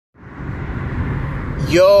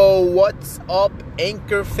Yo, what's up,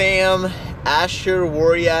 Anchor fam? Asher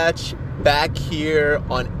Wariach back here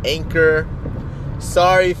on Anchor.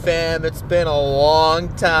 Sorry fam, it's been a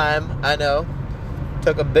long time, I know.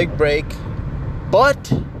 Took a big break,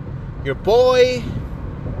 but your boy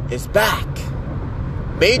is back.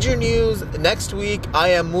 Major news, next week I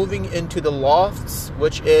am moving into the Lofts,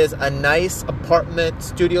 which is a nice apartment,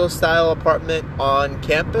 studio style apartment on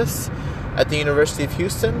campus at the University of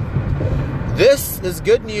Houston. This is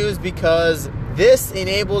good news because this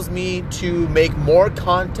enables me to make more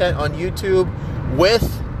content on YouTube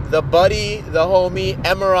with the buddy, the homie,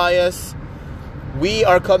 Emarias. We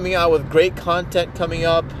are coming out with great content coming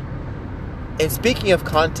up. And speaking of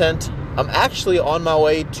content, I'm actually on my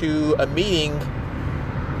way to a meeting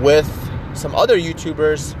with some other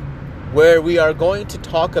YouTubers where we are going to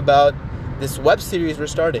talk about this web series we're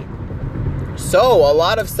starting. So, a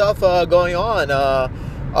lot of stuff going on.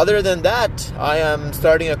 Other than that, I am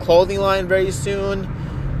starting a clothing line very soon.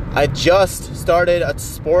 I just started a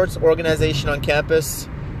sports organization on campus.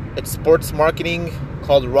 It's sports marketing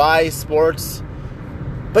called Rise Sports.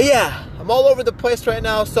 But yeah, I'm all over the place right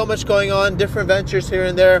now. So much going on, different ventures here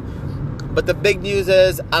and there. But the big news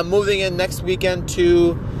is I'm moving in next weekend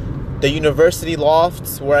to the University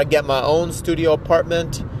Lofts where I get my own studio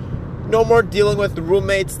apartment. No more dealing with the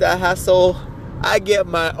roommates, that hassle. I get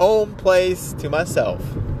my own place to myself.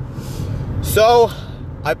 So,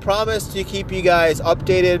 I promise to keep you guys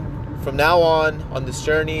updated from now on this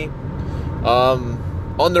journey.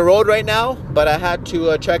 On the road right now, but I had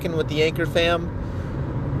to check in with the Anchor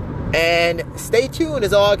fam. And stay tuned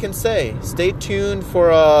is all I can say. Stay tuned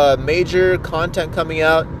for major content coming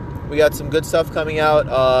out. We got some good stuff coming out.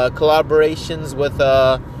 Collaborations with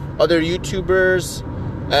other YouTubers.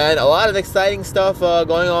 And a lot of exciting stuff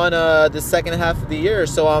going on the second half of the year.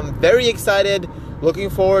 So I'm very excited.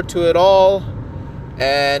 Looking forward to it all.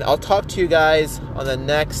 And I'll talk to you guys on the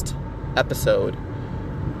next episode.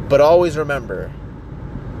 But always remember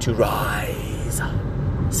to rise.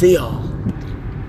 See y'all.